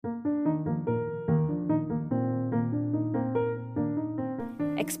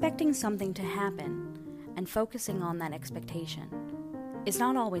Expecting something to happen and focusing on that expectation is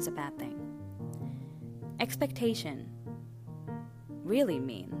not always a bad thing. Expectation really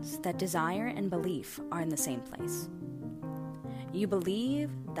means that desire and belief are in the same place. You believe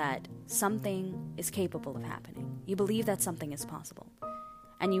that something is capable of happening. You believe that something is possible.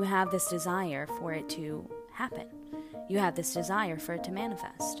 And you have this desire for it to happen. You have this desire for it to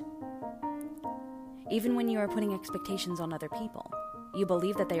manifest. Even when you are putting expectations on other people, you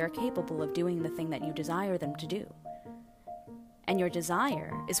believe that they are capable of doing the thing that you desire them to do. And your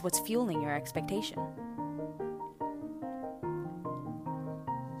desire is what's fueling your expectation.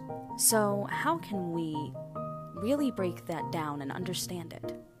 So, how can we really break that down and understand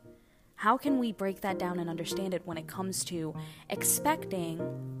it? How can we break that down and understand it when it comes to expecting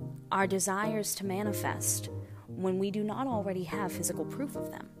our desires to manifest when we do not already have physical proof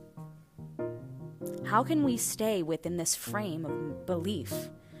of them? How can we stay within this frame of belief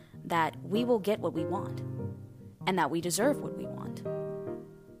that we will get what we want and that we deserve what we want?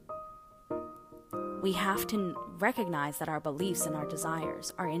 We have to recognize that our beliefs and our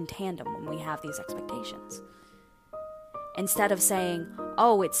desires are in tandem when we have these expectations. Instead of saying,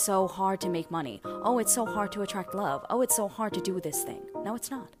 oh, it's so hard to make money. Oh, it's so hard to attract love. Oh, it's so hard to do this thing. No,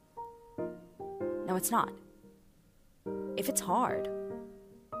 it's not. No, it's not. If it's hard,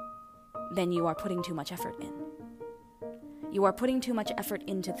 then you are putting too much effort in. You are putting too much effort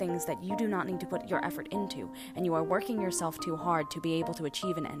into things that you do not need to put your effort into, and you are working yourself too hard to be able to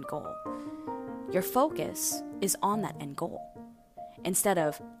achieve an end goal. Your focus is on that end goal, instead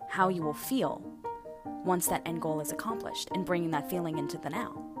of how you will feel once that end goal is accomplished and bringing that feeling into the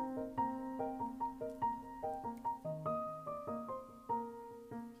now.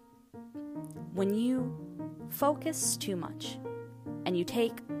 When you focus too much and you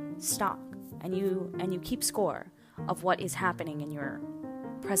take stock and you keep score of what is happening in your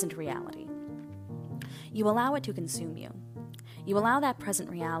present reality, you allow it to consume you. You allow that present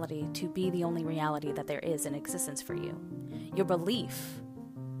reality to be the only reality that there is in existence for you. Your belief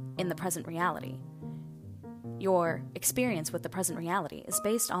in the present reality, your experience with the present reality is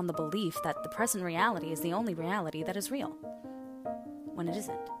based on the belief that the present reality is the only reality that is real, when it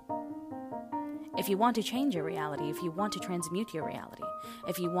isn't. If you want to change your reality, if you want to transmute your reality,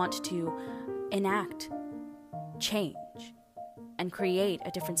 if you want to enact change and create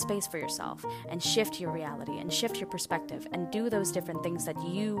a different space for yourself and shift your reality and shift your perspective and do those different things that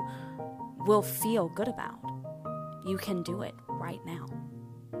you will feel good about, you can do it right now.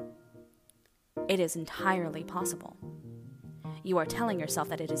 It is entirely possible. You are telling yourself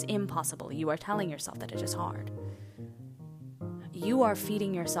that it is impossible. You are telling yourself that it is hard. You are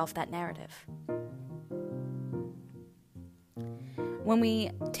feeding yourself that narrative. When we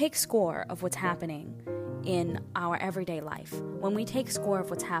take score of what's happening in our everyday life, when we take score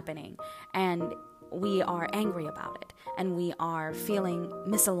of what's happening and we are angry about it and we are feeling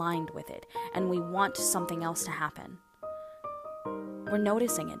misaligned with it and we want something else to happen, we're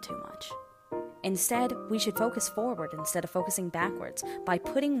noticing it too much. Instead, we should focus forward instead of focusing backwards by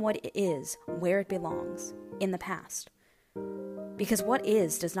putting what is where it belongs, in the past. Because what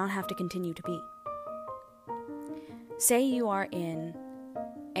is does not have to continue to be. Say you are in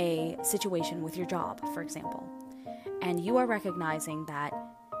a situation with your job, for example, and you are recognizing that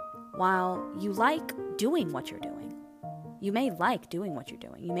while you like doing what you're doing, you may like doing what you're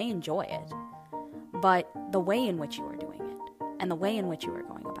doing, you may enjoy it, but the way in which you are doing it, and the way in which you are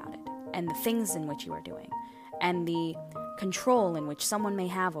going about it, and the things in which you are doing, and the control in which someone may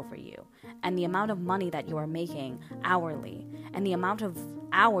have over you, and the amount of money that you are making hourly, and the amount of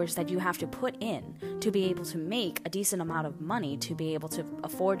hours that you have to put in to be able to make a decent amount of money to be able to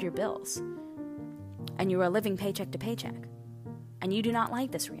afford your bills. And you are living paycheck to paycheck. And you do not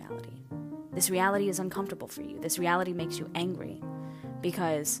like this reality. This reality is uncomfortable for you. This reality makes you angry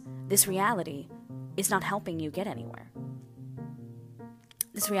because this reality is not helping you get anywhere.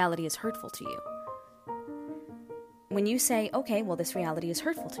 This reality is hurtful to you. When you say, okay, well, this reality is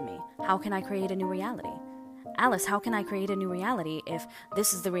hurtful to me, how can I create a new reality? Alice, how can I create a new reality if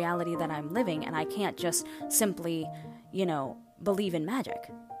this is the reality that I'm living and I can't just simply, believe in magic?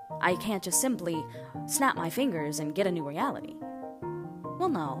 I can't just simply snap my fingers and get a new reality. Well,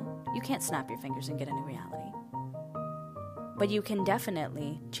 no, you can't snap your fingers and get a new reality. But you can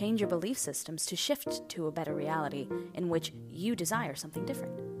definitely change your belief systems to shift to a better reality in which you desire something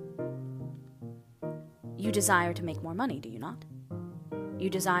different. You desire to make more money, do you not? You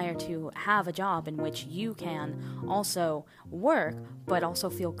desire to have a job in which you can also work, but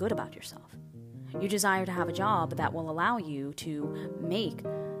also feel good about yourself. You desire to have a job that will allow you to make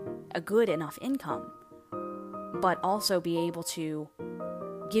a good enough income, but also be able to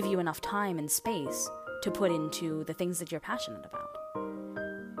give you enough time and space to put into the things that you're passionate about.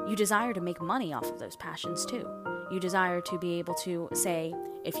 You desire to make money off of those passions too. You desire to be able to say,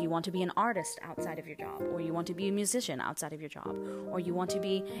 if you want to be an artist outside of your job, or you want to be a musician outside of your job, or you want to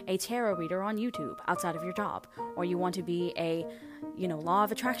be a tarot reader on YouTube outside of your job, or you want to be a, law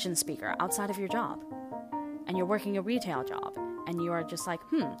of attraction speaker outside of your job, and you're working a retail job, and you are just like,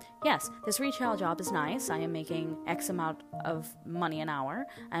 yes, this retail job is nice, I am making X amount of money an hour,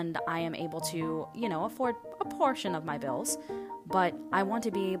 and I am able to, afford a portion of my bills, but I want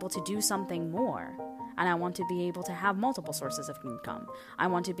to be able to do something more. And I want to be able to have multiple sources of income. I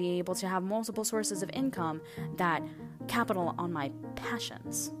want to be able to have multiple sources of income that capital on my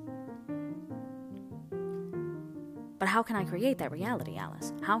passions. But how can I create that reality,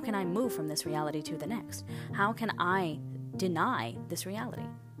 Alice? How can I move from this reality to the next? How can I deny this reality?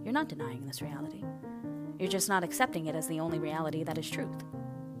 You're not denying this reality. You're just not accepting it as the only reality that is truth.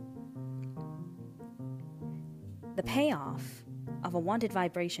 The payoff of a wanted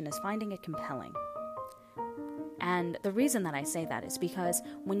vibration is finding it compelling. And the reason that I say that is because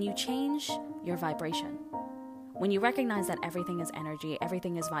when you change your vibration, when you recognize that everything is energy,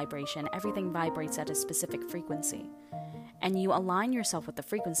 everything is vibration, everything vibrates at a specific frequency, and you align yourself with the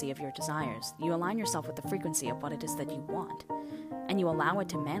frequency of your desires, you align yourself with the frequency of what it is that you want, and you allow it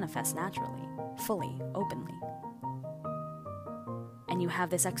to manifest naturally, fully, openly, and you have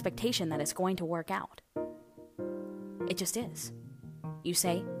this expectation that it's going to work out. It just is. You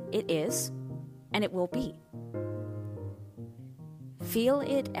say, it is, and it will be. Feel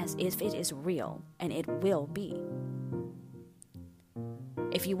it as if it is real, and it will be.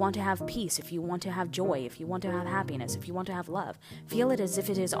 If you want to have peace, if you want to have joy, if you want to have happiness, if you want to have love, feel it as if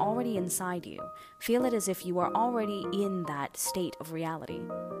it is already inside you. Feel it as if you are already in that state of reality.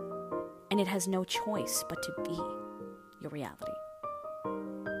 And it has no choice but to be your reality.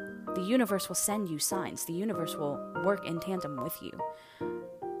 The universe will send you signs. The universe will work in tandem with you.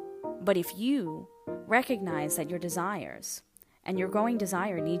 But if you recognize that your desires and your growing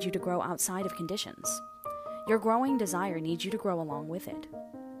desire needs you to grow outside of conditions, your growing desire needs you to grow along with it.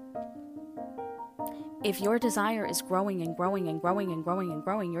 If your desire is growing and growing and growing and growing and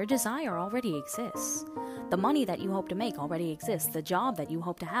growing, your desire already exists. The money that you hope to make already exists. The job that you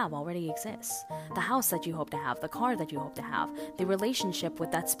hope to have already exists. The house that you hope to have, the car that you hope to have, the relationship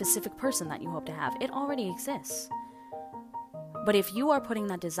with that specific person that you hope to have, it already exists. But if you are putting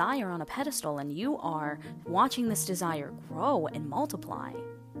that desire on a pedestal and you are watching this desire grow and multiply,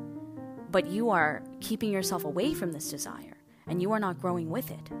 but you are keeping yourself away from this desire and you are not growing with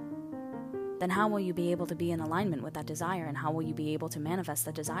it, then how will you be able to be in alignment with that desire, and how will you be able to manifest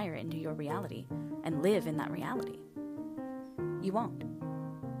that desire into your reality and live in that reality? You won't.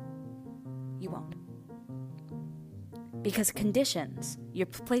 You won't. Because conditions, you're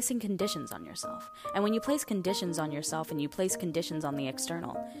placing conditions on yourself. And when you place conditions on yourself and you place conditions on the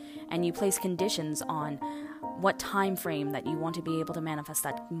external, and you place conditions on what time frame that you want to be able to manifest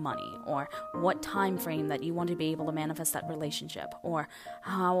that money, or what time frame that you want to be able to manifest that relationship, or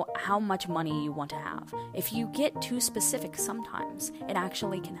how much money you want to have. If you get too specific sometimes, it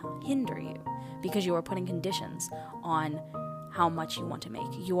actually can hinder you, because you are putting conditions on how much you want to make.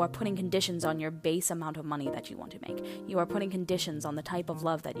 You are putting conditions on your base amount of money that you want to make. You are putting conditions on the type of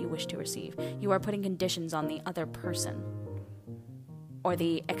love that you wish to receive. You are putting conditions on the other person or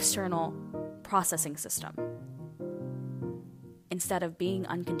the external processing system, instead of being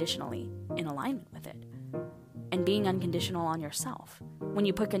unconditionally in alignment with it and being unconditional on yourself. When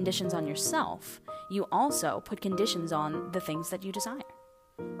you put conditions on yourself, you also put conditions on the things that you desire.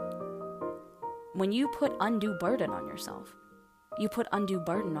 When you put undue burden on yourself, you put undue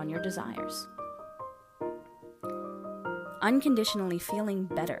burden on your desires. Unconditionally feeling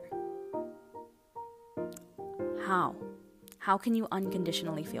better. How? How can you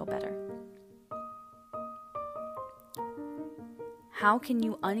unconditionally feel better? How can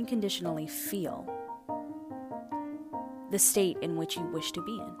you unconditionally feel the state in which you wish to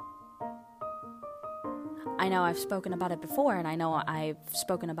be in? I know I've spoken about it before, and I know I've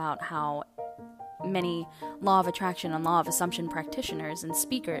spoken about how many law of attraction and law of assumption practitioners and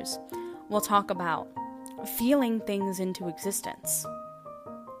speakers will talk about feeling things into existence.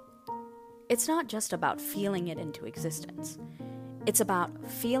 It's not just about feeling it into existence. It's about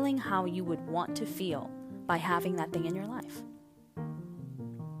feeling how you would want to feel by having that thing in your life.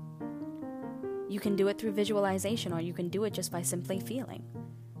 You can do it through visualization, or you can do it just by simply feeling.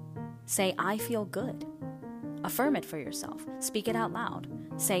 Say, I feel good. Affirm it for yourself. Speak it out loud.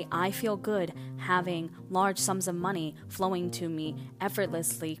 Say, I feel good having large sums of money flowing to me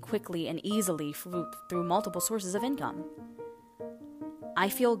effortlessly, quickly, and easily through multiple sources of income. I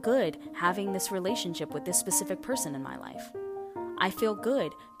feel good having this relationship with this specific person in my life. I feel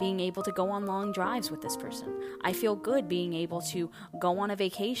good being able to go on long drives with this person. I feel good being able to go on a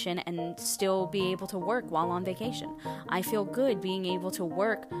vacation and still be able to work while on vacation. I feel good being able to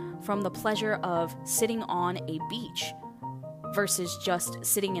work from the pleasure of sitting on a beach versus just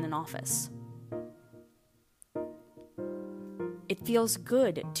sitting in an office. It feels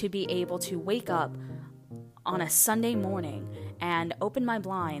good to be able to wake up on a Sunday morning and open my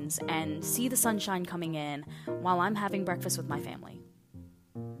blinds and see the sunshine coming in while I'm having breakfast with my family.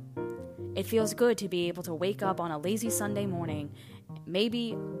 It feels good to be able to wake up on a lazy Sunday morning,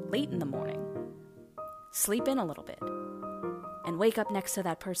 maybe late in the morning, sleep in a little bit, and wake up next to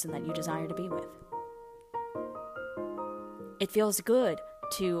that person that you desire to be with. It feels good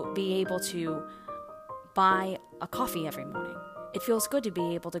to be able to buy a coffee every morning. It feels good to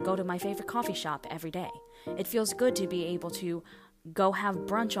be able to go to my favorite coffee shop every day. It feels good to be able to go have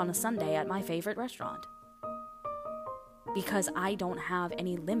brunch on a Sunday at my favorite restaurant. Because I don't have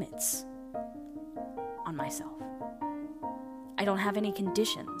any limits on myself. I don't have any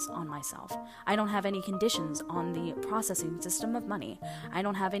conditions on myself. I don't have any conditions on the processing system of money. I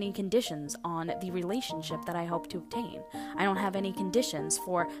don't have any conditions on the relationship that I hope to obtain. I don't have any conditions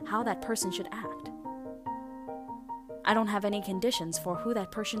for how that person should act. I don't have any conditions for who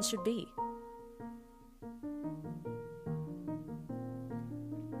that person should be.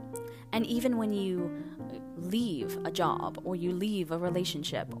 And even when you leave a job, or you leave a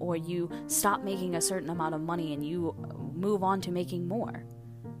relationship, or you stop making a certain amount of money and you move on to making more,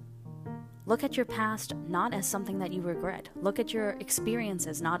 look at your past not as something that you regret. Look at your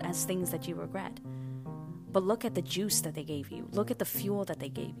experiences not as things that you regret. But look at the juice that they gave you. Look at the fuel that they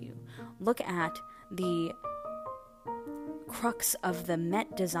gave you. Look at the crux of the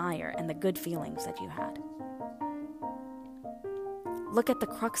met desire and the good feelings that you had. Look at the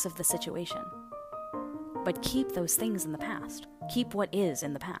crux of the situation. But keep those things in the past. Keep what is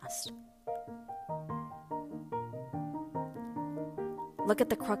in the past. Look at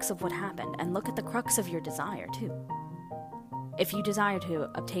the crux of what happened, and look at the crux of your desire too. If you desire to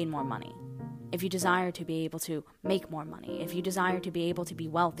obtain more money, if you desire to be able to make more money, if you desire to be able to be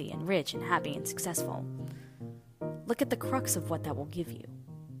wealthy and rich and happy and successful, look at the crux of what that will give you.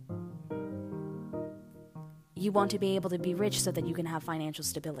 You want to be able to be rich so that you can have financial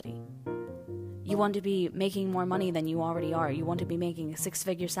stability. You want to be making more money than you already are. You want to be making a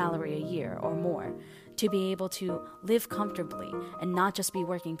 6-figure salary a year or more to be able to live comfortably and not just be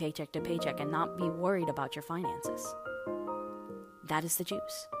working paycheck to paycheck and not be worried about your finances. That is the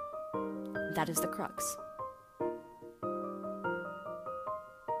juice. That is the crux.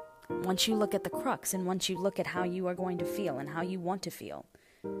 Once you look at the crux and once you look at how you are going to feel and how you want to feel,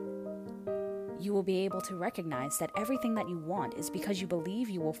 you will be able to recognize that everything that you want is because you believe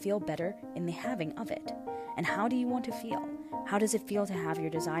you will feel better in the having of it. And how do you want to feel? How does it feel to have your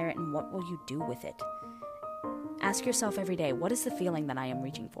desire, and what will you do with it? Ask yourself every day, what is the feeling that I am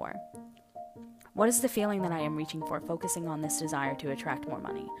reaching for? What is the feeling that I am reaching for focusing on this desire to attract more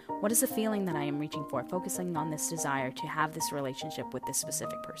money? What is the feeling that I am reaching for focusing on this desire to have this relationship with this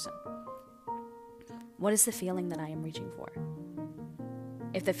specific person? What is the feeling that I am reaching for?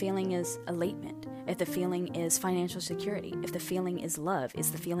 If the feeling is elatement, if the feeling is financial security, if the feeling is love, if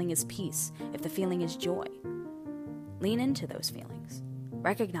the feeling is peace, if the feeling is joy, lean into those feelings,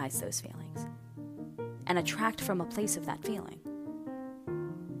 recognize those feelings, and attract from a place of that feeling.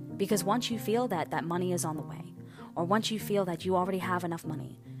 Because once you feel that money is on the way, or once you feel that you already have enough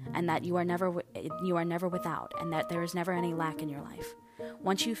money, and that you are never without, and that there is never any lack in your life,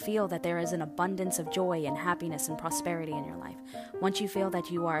 once you feel that there is an abundance of joy and happiness and prosperity in your life, once you feel that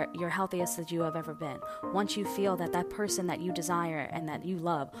you are your healthiest that you have ever been, once you feel that that person that you desire and that you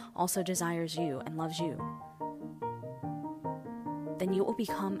love also desires you and loves you, then you will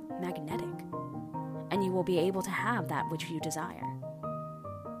become magnetic, and you will be able to have that which you desire.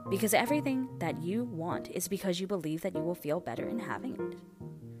 Because everything that you want is because you believe that you will feel better in having it.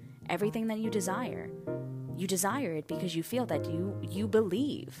 Everything that you desire it because you feel that you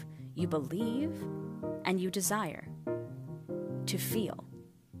believe and you desire to feel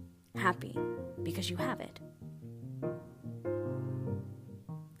happy because you have it.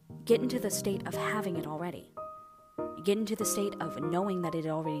 Get into the state of having it already. Get into the state of knowing that it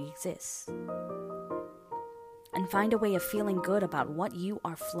already exists. And find a way of feeling good about what you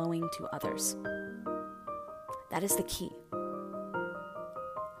are flowing to others. That is the key.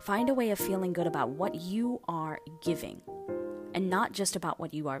 Find a way of feeling good about what you are giving, and not just about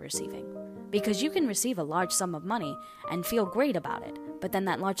what you are receiving. Because you can receive a large sum of money and feel great about it, but then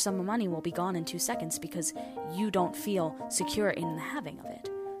that large sum of money will be gone in 2 seconds because you don't feel secure in the having of it.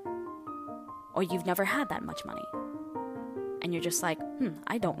 Or you've never had that much money. And you're just like,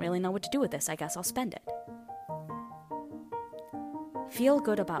 I don't really know what to do with this. I guess I'll spend it. Feel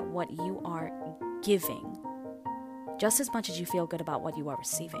good about what you are giving, just as much as you feel good about what you are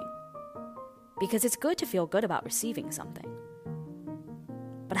receiving. Because it's good to feel good about receiving something.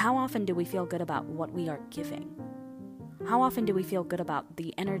 But how often do we feel good about what we are giving? How often do we feel good about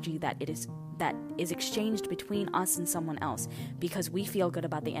the energy that is exchanged between us and someone else because we feel good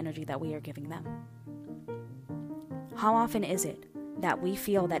about the energy that we are giving them? How often is it that we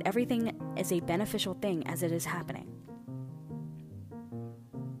feel that everything is a beneficial thing as it is happening?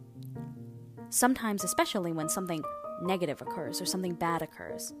 Sometimes, especially when something negative occurs or something bad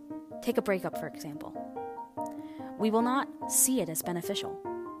occurs. Take a breakup, for example. We will not see it as beneficial.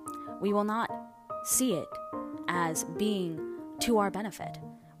 We will not see it as being to our benefit.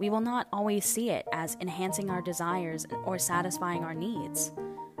 We will not always see it as enhancing our desires or satisfying our needs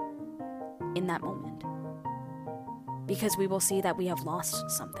in that moment. Because we will see that we have lost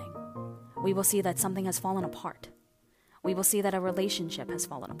something. We will see that something has fallen apart. We will see that a relationship has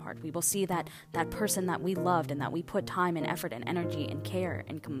fallen apart. We will see that that person that we loved and that we put time and effort and energy and care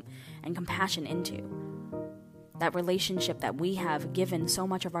and compassion into, that relationship that we have given so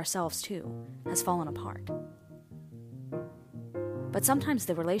much of ourselves to, has fallen apart. But sometimes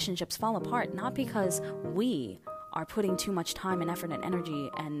the relationships fall apart not because we are putting too much time and effort and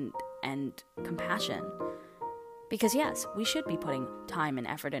energy and compassion. Because yes, we should be putting time and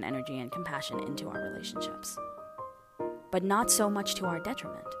effort and energy and compassion into our relationships. But not so much to our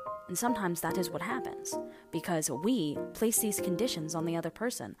detriment. And sometimes that is what happens, because we place these conditions on the other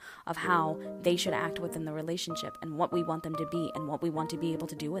person of how they should act within the relationship and what we want them to be and what we want to be able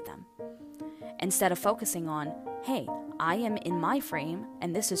to do with them. Instead of focusing on, hey, I am in my frame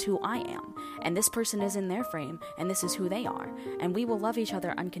and this is who I am, and this person is in their frame and this is who they are, and we will love each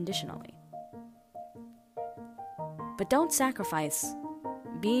other unconditionally. But don't sacrifice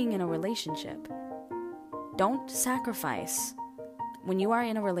being in a relationship. Don't sacrifice, when you are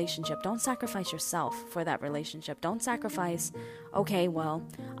in a relationship, don't sacrifice yourself for that relationship. Don't sacrifice, okay, well,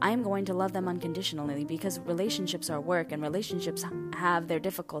 I am going to love them unconditionally because relationships are work and relationships have their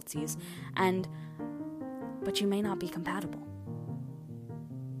difficulties, but you may not be compatible.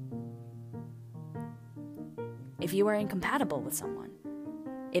 If you are incompatible with someone,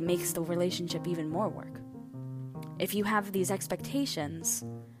 it makes the relationship even more work. If you have these expectations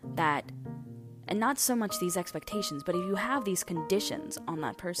and not so much these expectations, but if you have these conditions on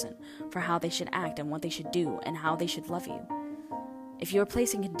that person for how they should act and what they should do and how they should love you, if you're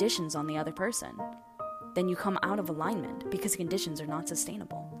placing conditions on the other person, then you come out of alignment because conditions are not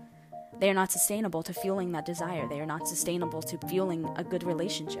sustainable. They are not sustainable to fueling that desire. They are not sustainable to fueling a good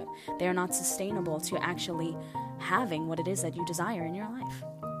relationship. They are not sustainable to actually having what it is that you desire in your life.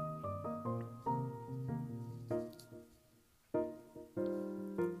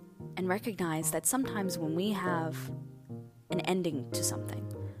 And recognize that sometimes when we have an ending to something,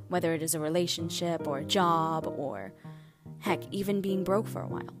 whether it is a relationship or a job or, heck, even being broke for a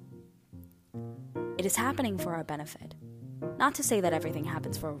while, it is happening for our benefit. Not to say that everything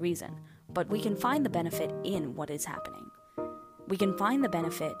happens for a reason, but we can find the benefit in what is happening. We can find the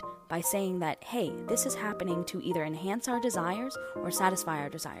benefit by saying that, hey, this is happening to either enhance our desires or satisfy our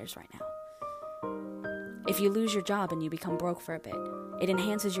desires right now. If you lose your job and you become broke for a bit, it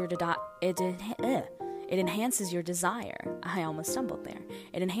enhances your desire. I almost stumbled there.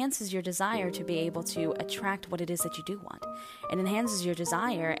 It enhances your desire to be able to attract what it is that you do want. It enhances your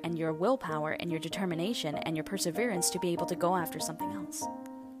desire and your willpower and your determination and your perseverance to be able to go after something else.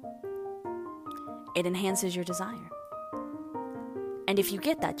 It enhances your desire. And if you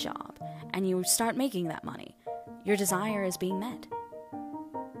get that job and you start making that money, your desire is being met.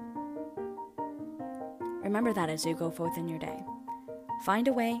 Remember that as you go forth in your day. Find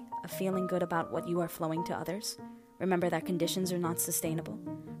a way of feeling good about what you are flowing to others. Remember that conditions are not sustainable.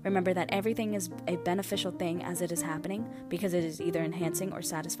 Remember that everything is a beneficial thing as it is happening because it is either enhancing or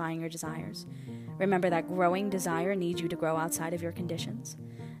satisfying your desires. Remember that growing desire needs you to grow outside of your conditions.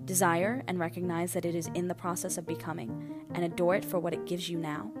 Desire and recognize that it is in the process of becoming, and adore it for what it gives you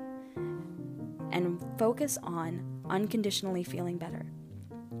now. And focus on unconditionally feeling better.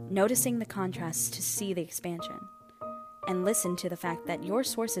 Noticing the contrasts to see the expansion, and listen to the fact that your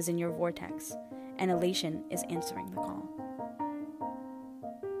source is in your vortex, and elation is answering the call.